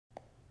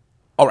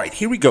All right,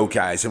 here we go,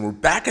 guys, and we're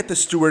back at the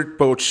Stuart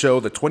Boat Show,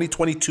 the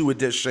 2022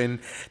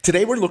 edition.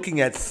 Today we're looking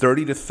at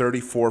 30 to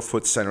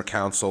 34-foot center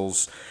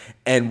consoles,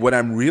 and what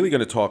I'm really going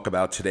to talk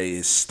about today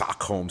is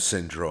Stockholm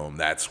Syndrome.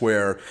 That's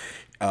where,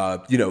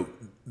 the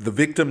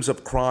victims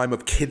of crime,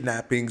 of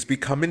kidnappings,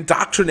 become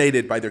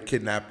indoctrinated by their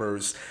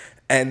kidnappers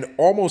and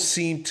almost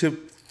seem to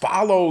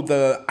follow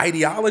the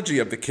ideology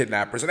of the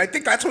kidnappers. And I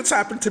think that's what's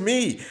happened to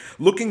me.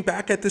 Looking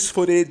back at this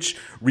footage,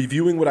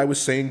 reviewing what I was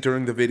saying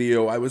during the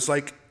video, I was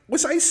like,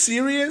 was I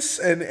serious?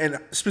 And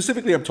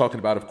specifically, I'm talking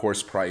about, of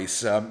course,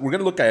 price. We're going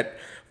to look at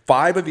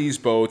 5 of these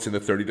boats in the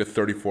 30 to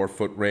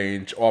 34-foot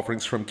range,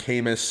 offerings from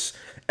Caymas,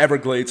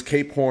 Everglades,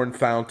 Cape Horn,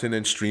 Fountain,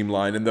 and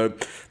Streamline. And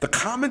the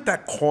comment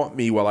that caught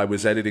me while I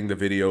was editing the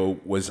video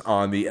was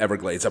on the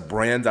Everglades, a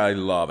brand I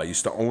love. I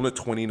used to own a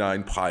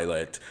 29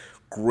 Pilot.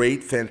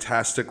 Great,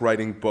 fantastic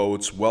riding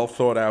boats, well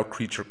thought out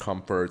creature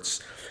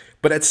comforts.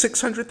 But at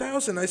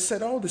 $600,000, I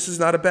said, oh, this is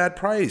not a bad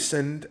price.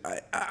 And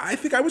I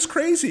think I was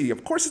crazy.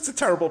 Of course, it's a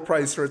terrible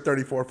price for a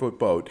 34-foot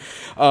boat.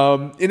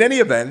 In any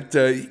event,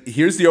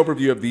 here's the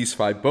overview of these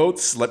 5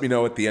 boats. Let me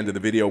know at the end of the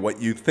video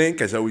what you think.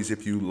 As always,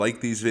 if you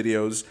like these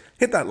videos,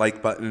 hit that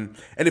like button.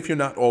 And if you're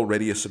not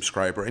already a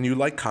subscriber and you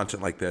like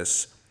content like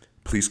this,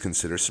 please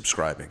consider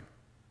subscribing.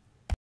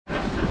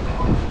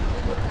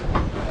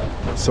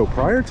 So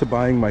prior to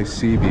buying my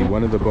CV,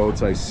 one of the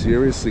boats I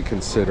seriously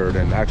considered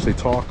and actually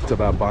talked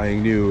about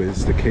buying new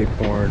is the Cape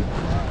Horn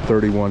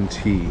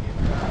 31T.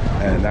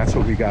 And that's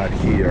what we got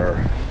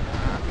here.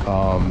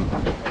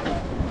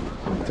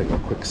 Take a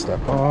quick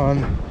step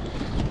on.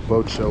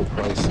 Boat show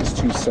price is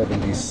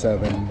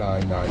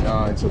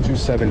 $277,999, so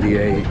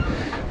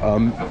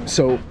 $278.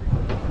 So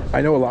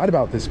I know a lot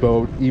about this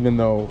boat, even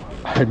though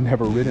I've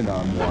never ridden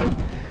on one.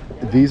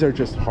 These are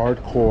just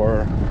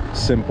hardcore,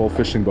 simple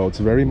fishing boats,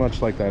 very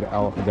much like that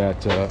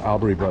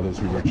Albury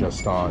Brothers we were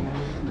just on.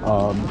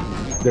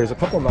 There's a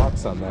couple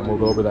knocks on them. We'll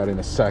go over that in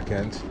a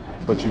second,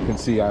 but you can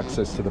see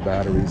access to the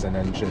batteries and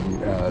engine.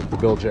 The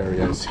bilge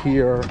area is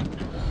here.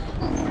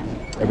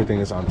 Everything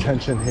is on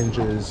tension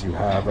hinges. You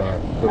have a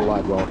little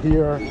live well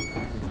here.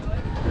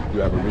 You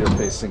have a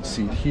rear-facing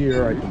seat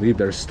here. I believe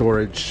there's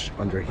storage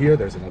under here.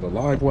 There's another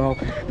live well.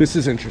 This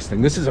is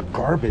interesting. This is a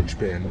garbage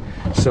bin.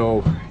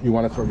 So you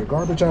want to throw your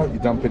garbage out, you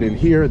dump it in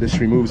here. This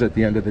removes at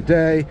the end of the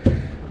day.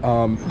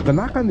 The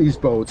knock on these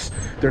boats,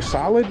 they're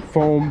solid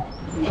foam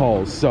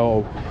hulls.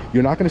 So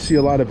you're not going to see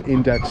a lot of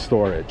index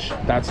storage.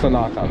 That's the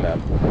knock on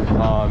them.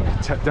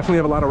 Definitely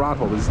have a lot of rod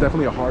holders. It's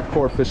definitely a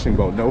hardcore fishing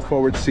boat. No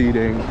forward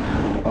seating.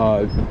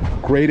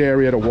 Great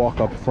area to walk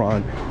up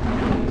front.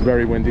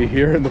 Very windy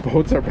here and the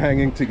boats are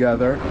banging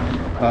together.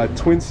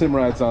 Twin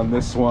Simrads on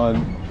this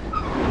one.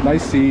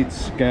 Nice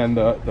seats, again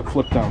the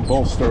flip down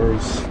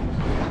bolsters.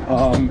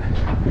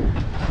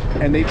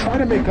 And they try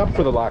to make up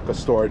for the lack of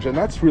storage, and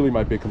that's really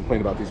my big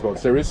complaint about these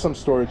boats. There is some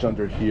storage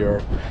under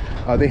here.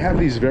 They have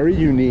these very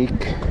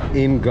unique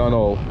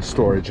in-gunnel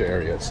storage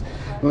areas.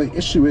 Well, the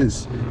issue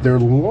is they're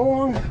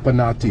long but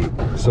not deep.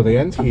 So they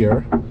end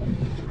here,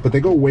 but they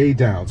go way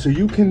down. So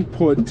you can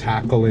put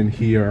tackle in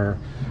here.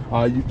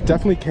 You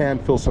definitely can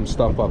fill some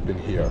stuff up in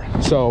here.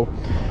 So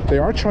they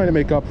are trying to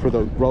make up for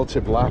the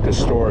relative lack of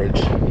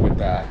storage with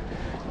that.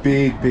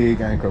 Big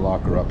anchor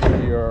locker up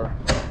here.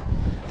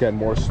 Again,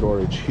 more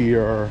storage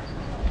here.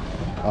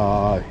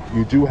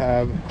 You do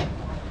have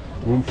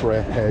room for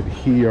a head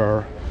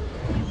here.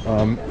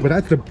 But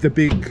that's the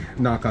big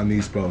knock on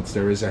these boats.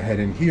 There is a head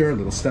in here, a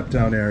little step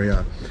down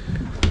area.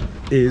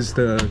 Is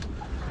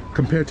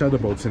compared to other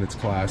boats in its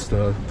class,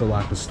 the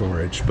lack of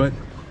storage. But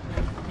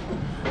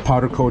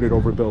powder coated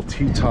overbuilt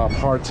T-top,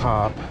 hard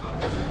top.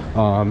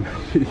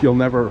 You'll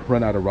never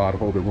run out of rod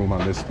holder room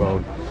on this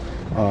boat.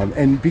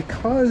 And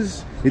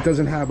because it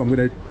doesn't have, I'm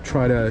going to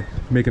try to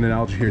make an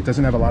analogy here, it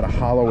doesn't have a lot of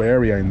hollow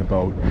area in the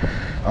boat.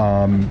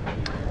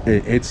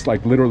 It's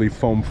like literally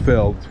foam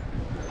filled.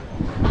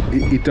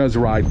 It does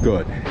ride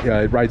good.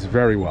 Yeah, it rides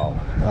very well.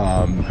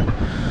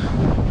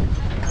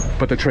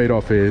 But the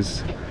trade-off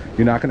is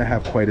you're not going to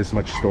have quite as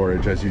much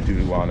storage as you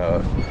do on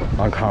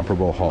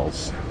comparable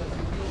hulls.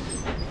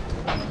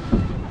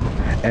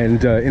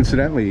 And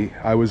incidentally,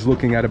 I was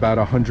looking at about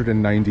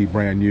 190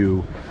 brand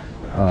new,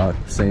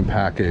 same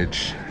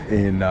package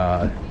in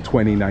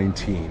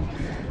 2019.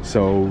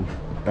 So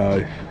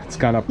it's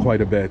gone up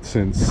quite a bit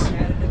since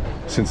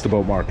the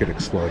boat market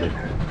exploded.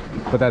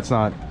 But that's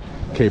not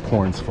Cape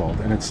Horn's fault,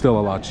 and it's still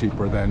a lot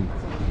cheaper than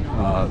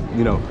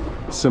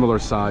similar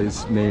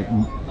size,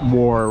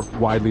 more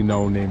widely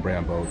known name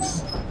brand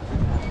boats.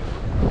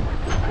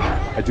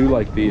 I do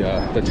like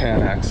the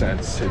tan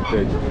accents. It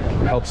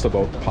helps the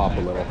boat pop a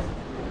little.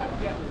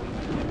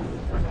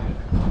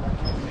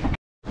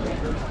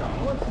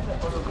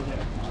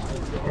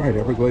 All right,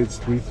 Everglades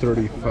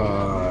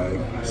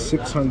 335,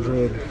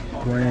 600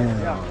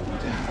 grand.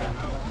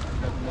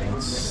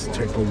 Let's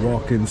take a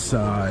walk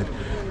inside.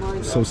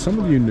 So some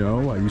of you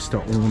know I used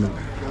to own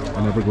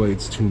an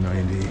Everglades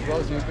 290.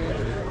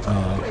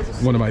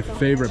 One of my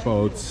favorite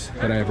boats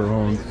that I ever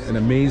owned. An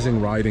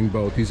amazing riding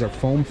boat. These are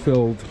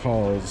foam-filled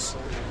hulls.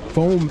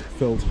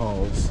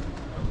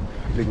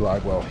 Big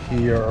live well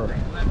here.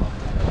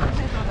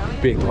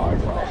 Big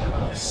live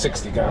well,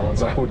 60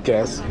 gallons I would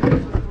guess.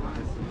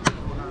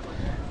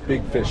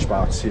 Big fish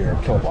box here,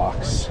 kill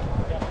box.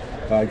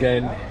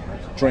 Again,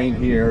 drain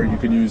here, you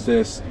can use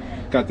this.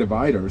 Got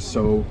dividers,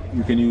 so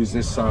you can use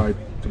this side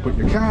to put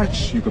your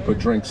catch, you could put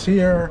drinks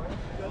here,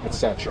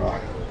 etc.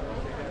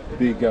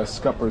 Big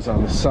scuppers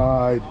on the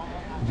side.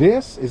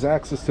 This is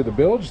access to the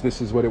bilge.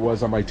 This is what it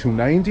was on my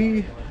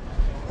 290.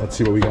 Let's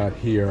see what we got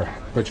here.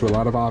 Bet you a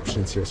lot of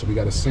options here. So we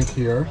got a sink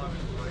here.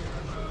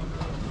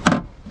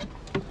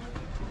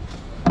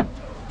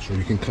 Sure,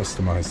 you can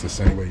customize this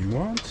any way you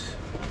want.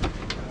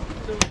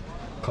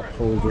 Cup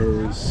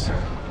holders.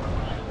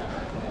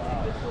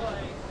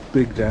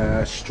 Big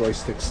dash,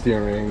 joystick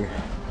steering.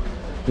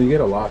 You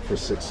get a lot for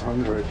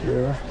 600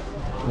 here.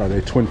 Are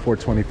they twin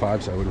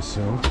 425s, I would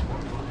assume?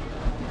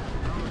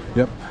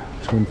 Yep,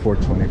 twin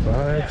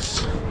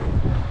 425s.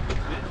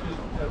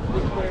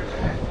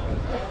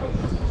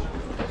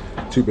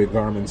 Two big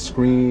Garmin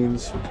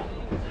screens.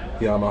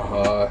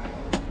 Yamaha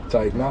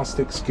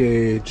diagnostics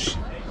gauge.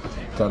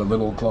 Got a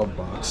little glove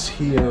box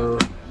here.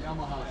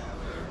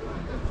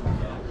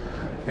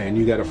 And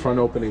you got a front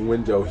opening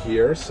window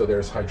here, so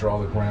there's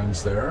hydraulic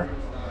rounds there.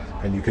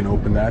 And you can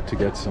open that to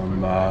get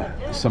some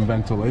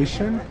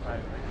ventilation.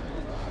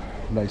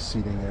 Nice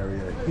seating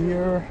area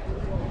here.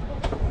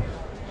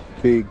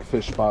 Big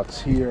fish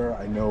box here.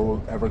 I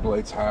know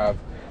Everglades have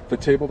the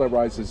table that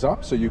rises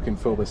up, so you can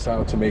fill this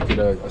out to make it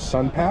a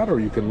sun pad, or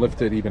you can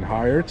lift it even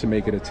higher to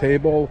make it a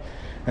table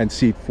and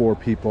seat 4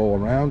 people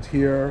around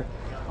here.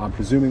 I'm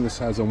presuming this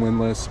has a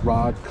windlass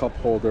rod cup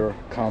holder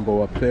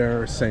combo up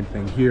there. Same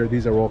thing here.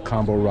 These are all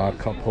combo rod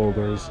cup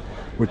holders,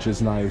 which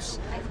is nice.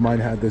 Mine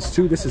had this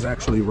too. This is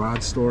actually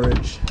rod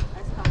storage,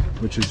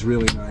 which is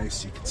really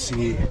nice. You can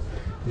see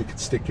you can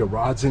stick your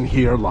rods in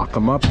here, lock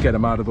them up, get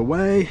them out of the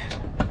way.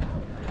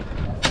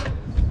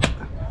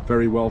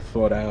 Very well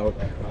thought out.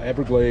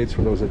 Everglades,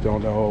 for those that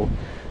don't know,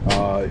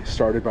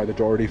 started by the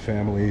Doherty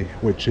family,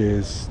 which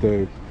is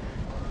the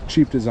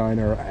chief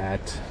designer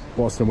at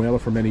Boston Whaler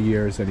for many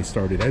years. Then he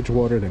started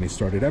Edgewater, then he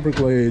started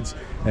Everglades,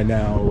 and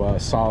now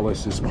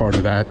Solace is part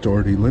of that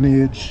Doherty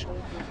lineage.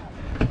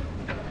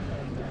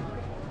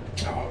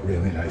 Oh,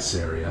 really nice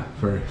area.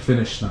 Very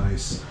finished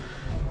nice.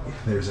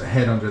 There's a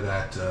head under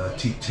that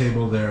teak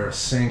table there, a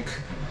sink,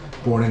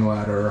 boarding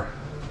ladder.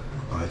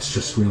 It's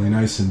just really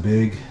nice and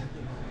big.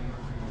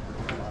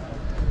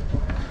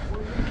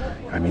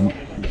 I mean,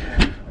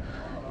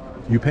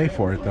 you pay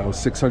for it though.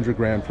 600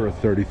 grand for a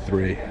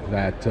 33.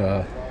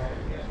 That,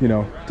 you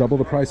know, double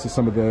the price of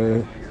some of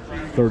the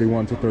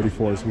 31 to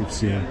 34s we've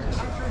seen.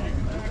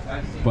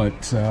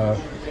 But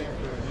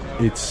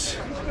it's,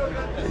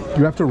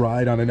 you have to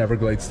ride on an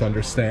Everglades to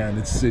understand.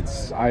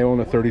 I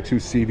own a 32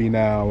 CV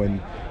now, and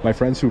my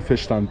friends who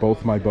fished on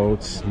both my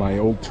boats, my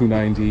old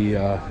 290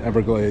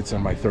 Everglades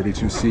and my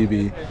 32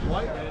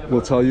 CV,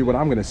 will tell you what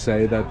I'm going to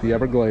say, that the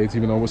Everglades,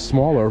 even though it was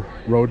smaller,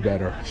 rode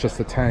better. It's just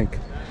a tank.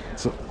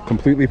 It's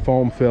completely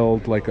foam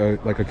filled, like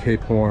a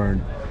Cape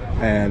Horn,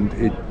 and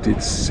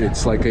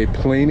it's like a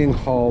planing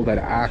hull that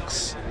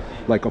acts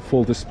like a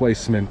full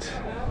displacement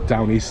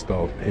down east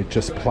boat. It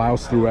just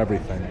plows through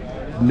everything,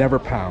 never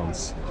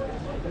pounds.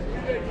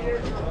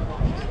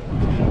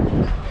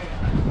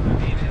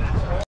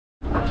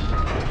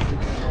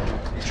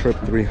 Trip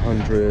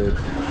 300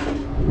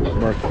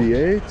 Mark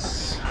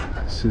V8s.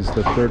 This is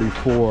the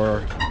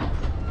 34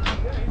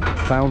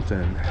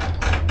 Fountain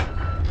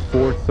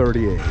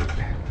 438.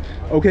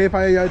 Okay if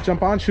I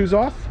jump on, shoes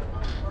off?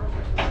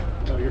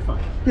 No, you're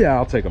fine. Yeah,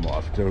 I'll take them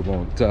off. It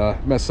won't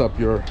mess up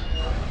your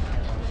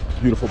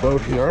beautiful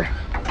boat here.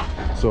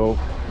 So,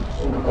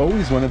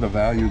 always one of the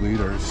value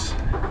leaders.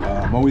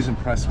 I'm always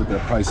impressed with their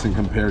pricing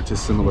compared to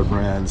similar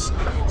brands.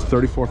 It's a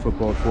 34-foot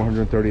boat,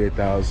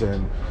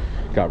 $438,000.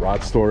 Got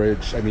rod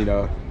storage. I mean,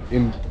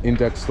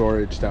 index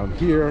storage down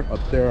here,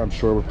 up there. I'm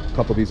sure a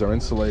couple of these are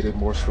insulated.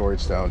 More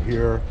storage down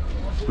here.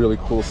 Really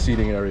cool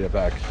seating area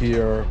back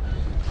here.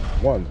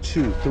 1,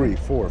 2, 3,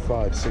 4,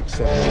 5, 6,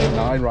 7, 8,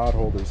 9 rod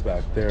holders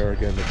back there.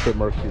 Again, the Trip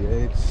Merc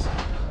V8s.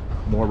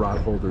 More rod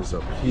holders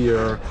up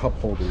here. Cup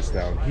holders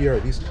down here. Are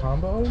these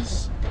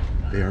combos?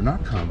 They are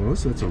not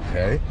combos. That's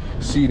okay.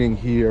 Seating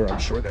here. I'm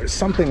sure there's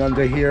something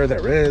under here.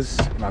 There is.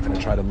 I'm not going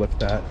to try to lift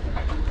that.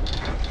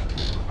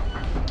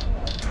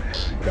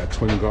 You got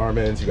twin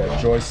Garmins, you got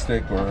a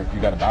joystick, or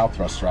you got a bow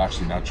thruster,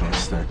 actually not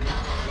joystick.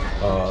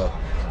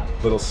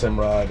 Little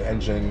Simrad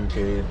engine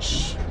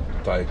gauge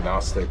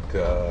diagnostic,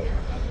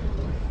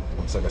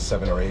 looks like a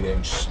 7 or 8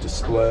 inch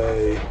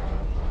display.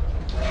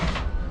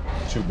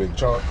 2 big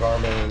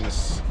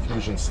Garmins,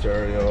 Fusion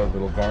stereo,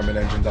 little Garmin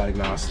engine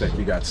diagnostic.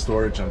 You got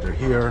storage under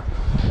here.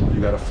 You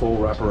got a full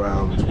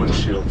wraparound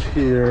windshield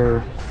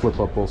here,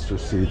 flip up bolster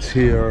seats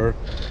here.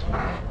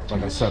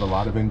 Like I said, a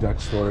lot of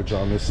index storage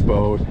on this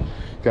boat.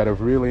 Got a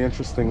really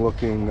interesting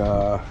looking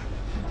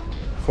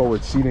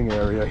forward seating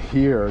area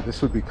here.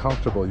 This would be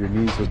comfortable. Your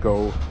knees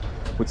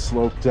would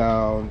slope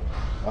down.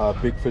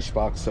 Big fish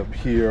box up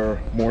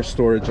here. More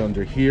storage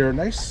under here.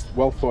 Nice,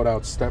 well thought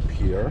out step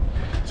here.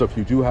 So if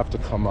you do have to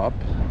come up,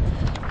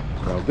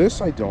 Now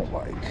this I don't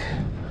like.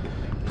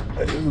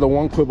 The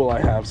one quibble I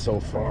have so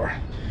far.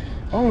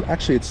 Oh,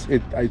 actually,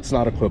 it's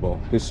not a quibble.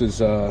 This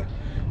is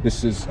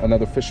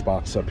another fish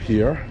box up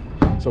here,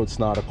 so it's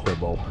not a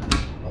quibble.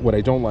 What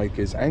I don't like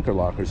is anchor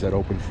lockers that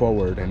open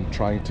forward, and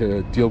trying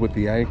to deal with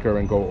the anchor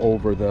and go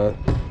over the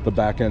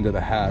back end of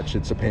the hatch.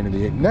 It's a pain in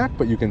the neck,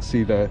 but you can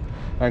see the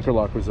anchor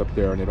lockers up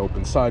there, and it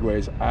opens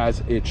sideways as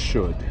it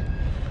should.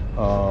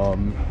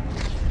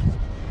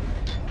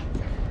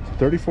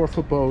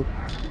 34-foot boat,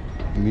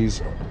 and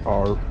these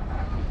are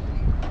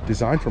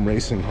designed from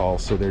racing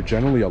hulls, so they're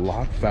generally a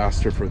lot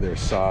faster for their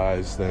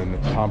size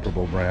than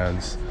comparable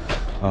brands.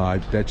 I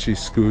bet she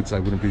scoots. I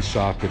wouldn't be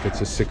shocked if it's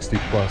a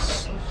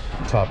 60+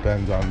 top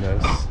end on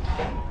this.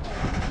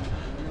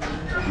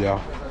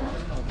 Yeah.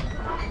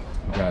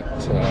 Got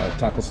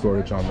tackle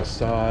storage on the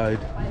side.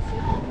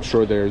 I'm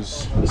sure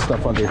there's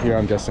stuff under here.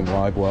 I'm guessing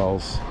live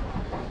wells.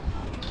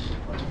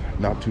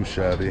 Not too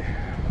shabby.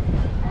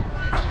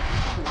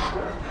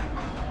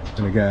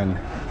 And again,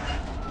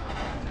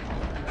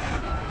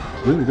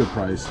 really good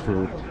price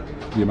for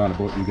the amount of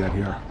boat you get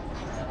here.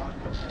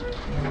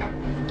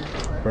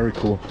 Very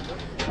cool.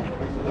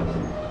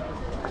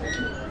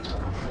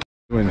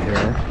 In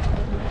here.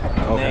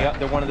 Okay.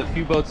 They're one of the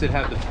few boats that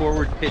have the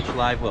forward pitch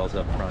live wells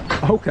up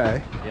front.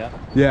 Okay. Yeah.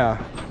 Yeah.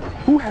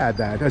 Who had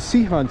that?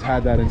 Sea Hunt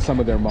had that in some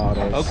of their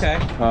models. Okay.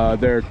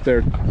 Their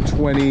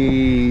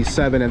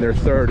 27 and their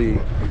 30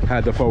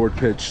 had the forward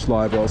pitch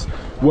live wells.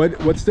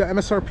 What's the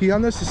MSRP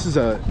on this?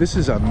 This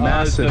is a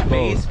massive boat. The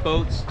base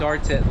boat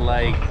starts at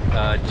like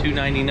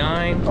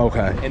 $299.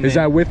 Okay. Is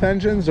that with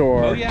engines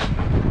or? Oh yeah.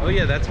 Oh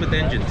yeah, that's with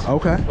engines.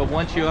 Okay. But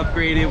once you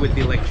upgrade it with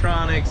the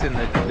electronics and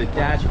the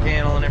dash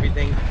panel and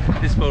everything,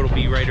 this boat will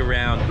be right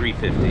around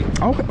 $350.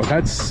 Okay.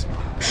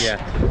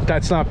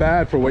 That's not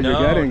bad for what you're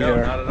getting here.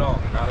 No, not at all.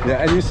 Not at all.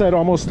 Yeah, and you said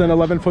almost an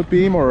 11-foot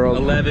beam or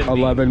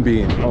 11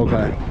 beam.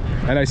 Okay.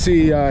 And I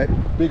see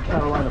big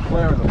Carolina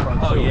flare in the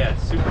front too. Oh yeah,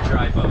 super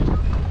dry boat.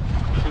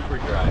 Super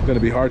dry. It's going to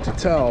be hard to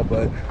tell,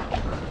 but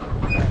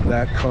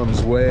that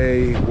comes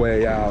way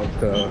out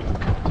the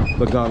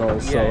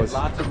gunnels. Yeah, so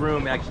lots of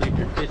room actually. If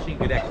you're fishing, you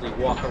could actually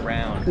walk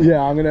around. Yeah,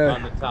 on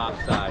the top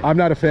side. I'm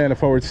not a fan of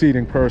forward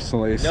seating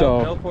personally.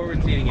 No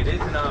forward seating. It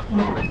is an option,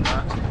 but it's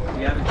not.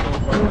 We haven't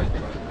sold forward.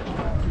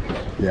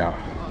 Yeah.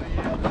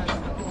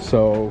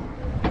 So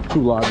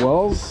 2 live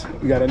wells.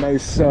 We got a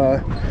nice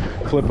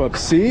flip-up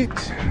seat.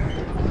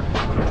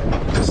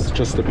 This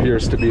just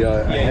appears to be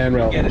a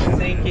handrail. You get a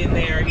sink in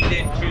there. He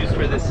didn't choose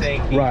for the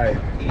sink. Right.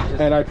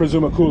 And I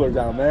presume a cooler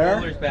down there.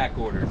 Cooler's back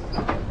ordered.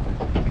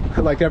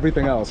 Like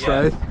everything else,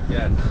 right?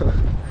 Yes.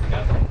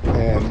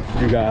 And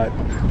you got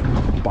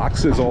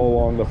boxes all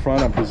along the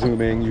front. I'm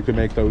presuming you can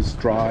make those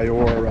dry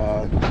or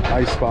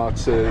ice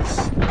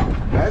boxes.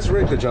 As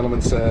Rick, the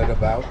gentleman said,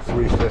 about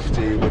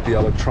 $350 with the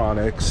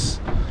electronics.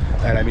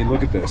 And I mean,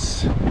 look at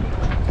this.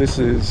 This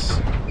is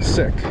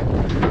sick.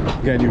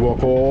 Again, you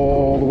walk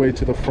all the way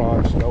to the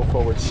front, no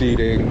forward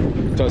seating.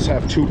 It does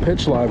have 2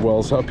 pitch live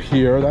wells up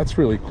here. That's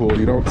really cool.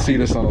 You don't see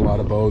this on a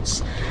lot of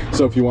boats.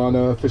 So if you want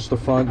to fish the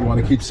front, you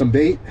want to keep some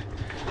bait,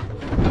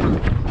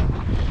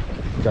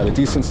 got a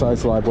decent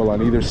sized live well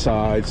on either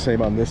side.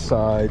 Same on this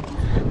side.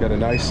 Got a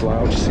nice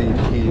lounge seat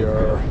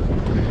here.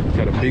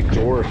 Got a big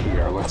door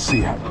here. Let's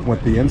see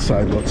what the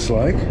inside looks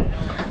like.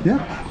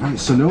 Yeah,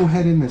 so no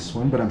head in this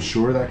one, but I'm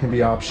sure that can be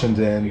optioned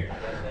in.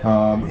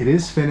 It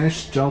is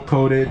finished, gel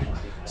coated,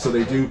 so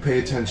they do pay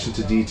attention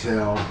to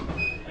detail.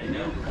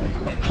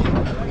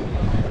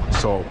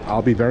 So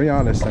I'll be very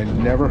honest, I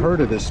never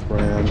heard of this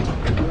brand,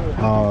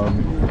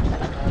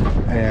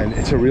 and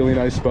it's a really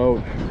nice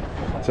boat.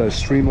 It's a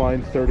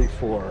Streamline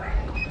 34.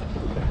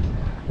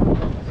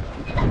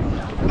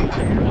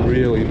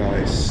 Really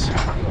nice.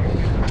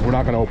 We're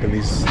not going to open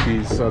these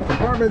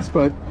compartments,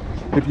 but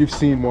if you've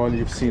seen one,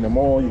 you've seen them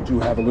all. You do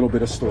have a little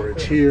bit of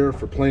storage here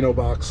for Plano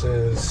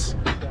boxes.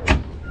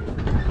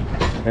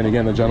 And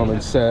again, the gentleman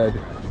said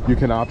you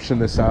can option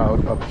this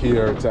out up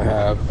here to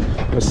have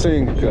a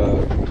sink,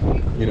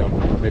 you know,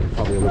 maybe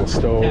probably a little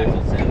stove.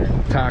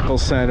 Tackle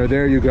center.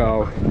 There you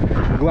go.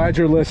 Glad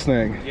you're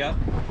listening. Yep.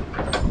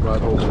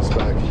 Rod holders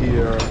back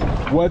here.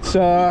 What's Those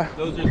are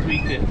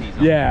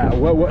 350s. Yeah.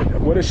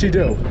 What does she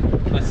do?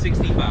 A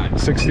 65.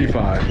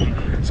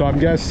 65. So I'm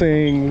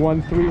guessing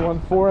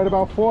 1314 at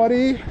about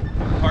 40.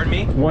 Pardon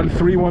me?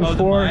 1314. Oh,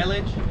 the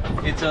mileage.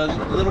 It's a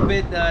little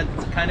bit.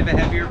 It's kind of a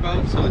heavier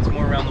boat, so it's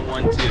more around the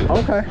 12.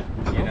 Okay.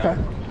 You know? Okay.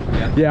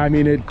 Yeah. Yeah, I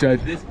mean it.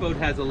 This boat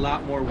has a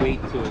lot more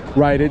weight to it.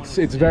 Right. It's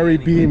very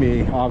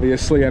beamy,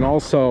 obviously, and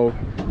also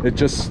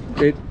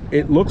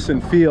it looks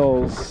and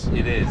feels.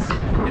 It is.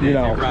 It you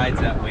know, it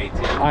rides that way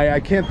too. I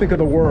can't think of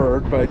the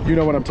word, but you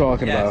know what I'm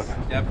talking about. Yes,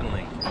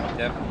 definitely.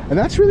 And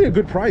that's really a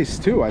good price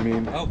too. I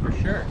mean. Oh, for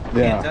sure.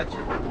 Yeah. Can't touch it.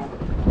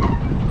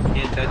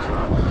 Can't touch it.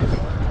 All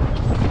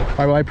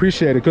right. Well, I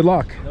appreciate it. Good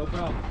luck. No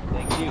problem.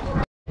 Thank you.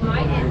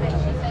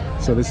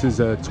 So this is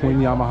a twin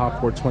Yamaha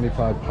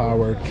 425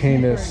 powered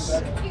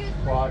Caymas,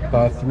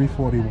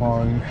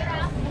 341,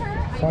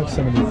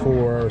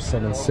 574,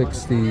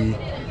 760,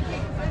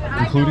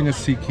 including a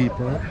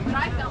Seakeeper.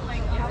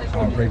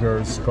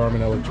 outriggers,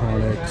 Garmin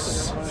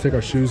electronics. Let's take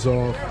our shoes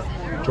off.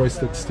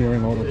 Joystick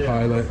steering,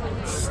 autopilot.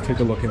 Let's take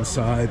a look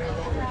inside.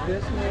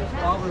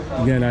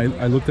 Again,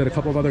 I looked at a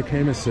couple of other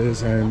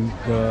Caymases and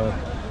the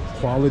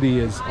quality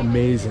is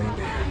amazing.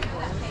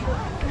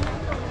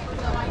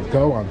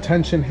 Go on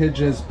tension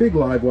hinges, big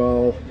live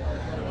well,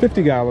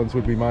 50 gallons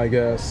would be my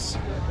guess.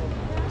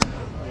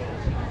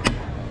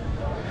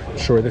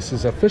 Sure, this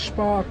is a fish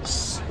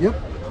box. Yep,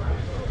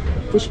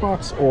 fish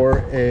box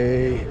or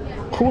a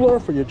cooler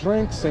for your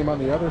drinks. Same on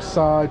the other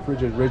side,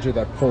 rigid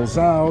that pulls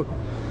out.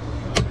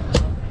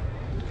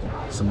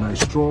 Some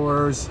nice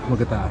drawers.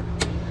 Look at that.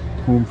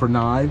 Room for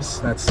knives.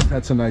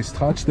 That's a nice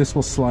touch. This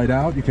will slide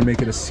out. You can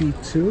make it a seat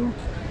too.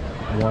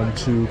 1,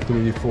 2,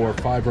 3, 4,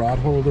 5 rod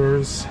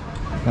holders.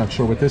 Not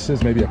sure what this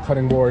is. Maybe a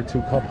cutting board.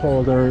 2 cup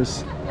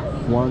holders.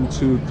 1,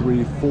 2,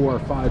 3, 4,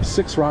 5,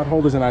 6 rod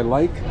holders. And I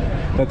like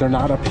that they're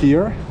not up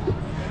here.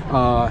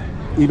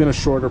 Even a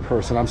shorter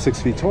person. I'm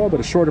 6 feet tall,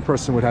 but a shorter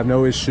person would have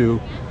no issue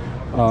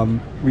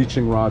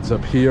reaching rods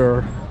up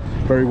here.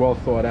 Very well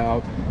thought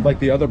out. Like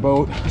the other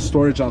boat,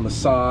 storage on the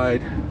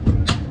side,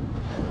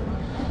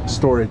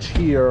 storage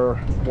here,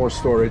 more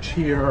storage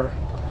here.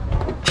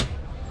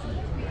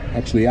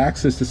 Actually,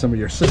 access to some of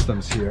your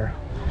systems here.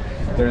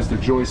 There's the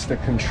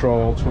joystick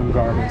control, twin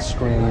Garmin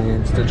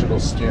screens, digital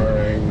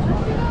steering,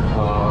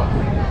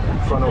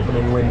 front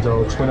opening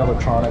window, twin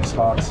electronics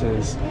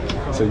boxes.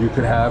 So you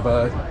could have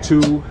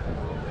two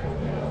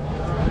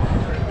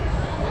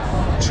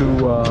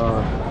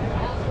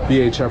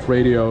VHF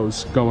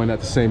radios going at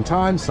the same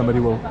time. Somebody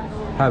will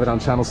have it on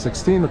channel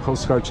 16, the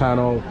Coast Guard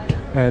channel,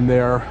 and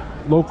their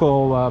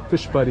local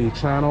Fish Buddy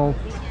channel.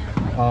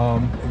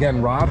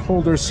 Again, rod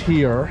holders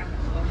here.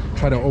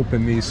 Try to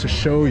open these to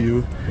show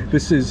you.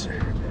 This is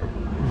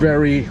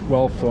very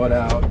well thought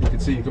out. You can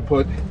see you can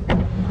put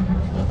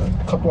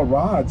a couple of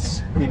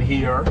rods in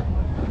here,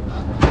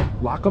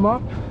 lock them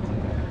up.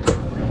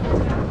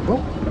 Oh.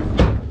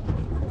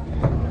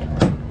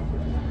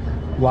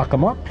 Lock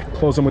them up,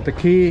 close them with the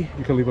key.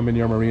 You can leave them in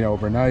your marina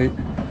overnight.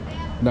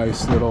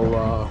 Nice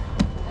little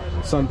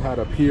sun pad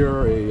up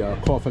here, a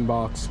coffin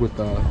box with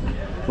a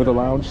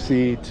lounge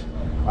seat.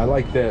 I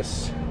like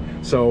this.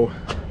 So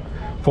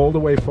fold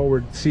away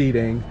forward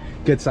seating,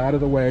 gets out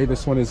of the way.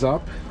 This one is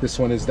up, this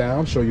one is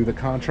down. Show you the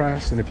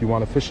contrast, and if you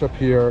want to fish up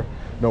here,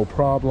 no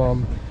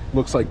problem.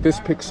 Looks like this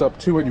picks up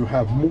too, and you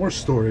have more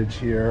storage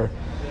here.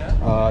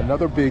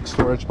 Another big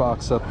storage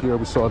box up here.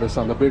 We saw this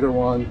on the bigger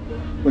one.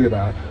 Look at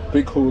that.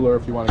 Big cooler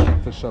if you want to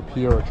keep fish up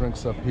here or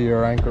drinks up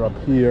here, anchor up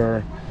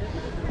here.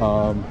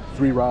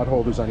 3 rod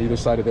holders on either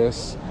side of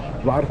this.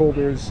 Rod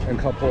holders and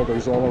cup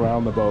holders all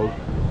around the boat.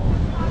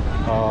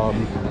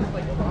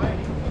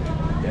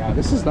 Yeah,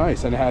 this is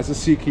nice, and it has a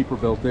seakeeper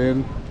built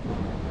in.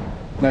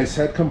 Nice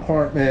head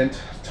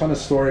compartment, ton of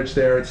storage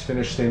there. It's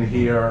finished in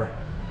here.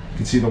 You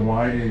can see the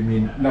wine, I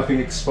mean, nothing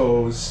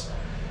exposed,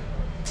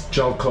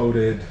 gel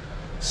coated,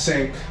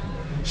 sink,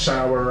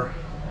 shower.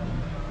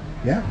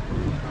 Yeah,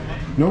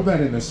 no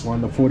bed in this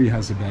one. The 40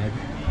 has a bed.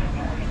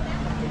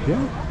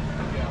 Yeah.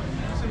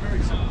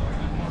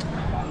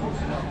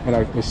 And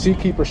the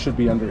seakeeper should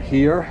be under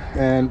here.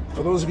 And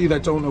for those of you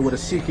that don't know what a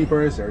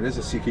seakeeper is, there it is,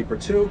 a seakeeper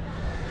too.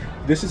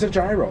 This is a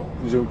gyro.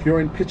 So if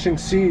you're in pitching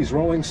seas,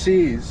 rolling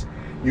seas,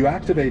 you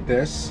activate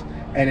this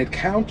and it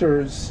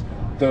counters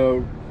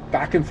the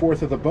back and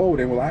forth of the boat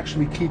and will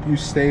actually keep you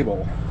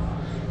stable.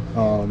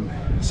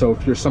 So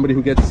if you're somebody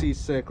who gets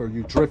seasick or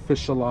you drift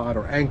fish a lot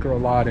or anchor a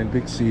lot in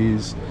big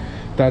seas,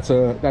 that's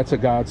a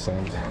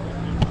godsend.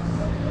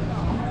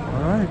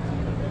 All right.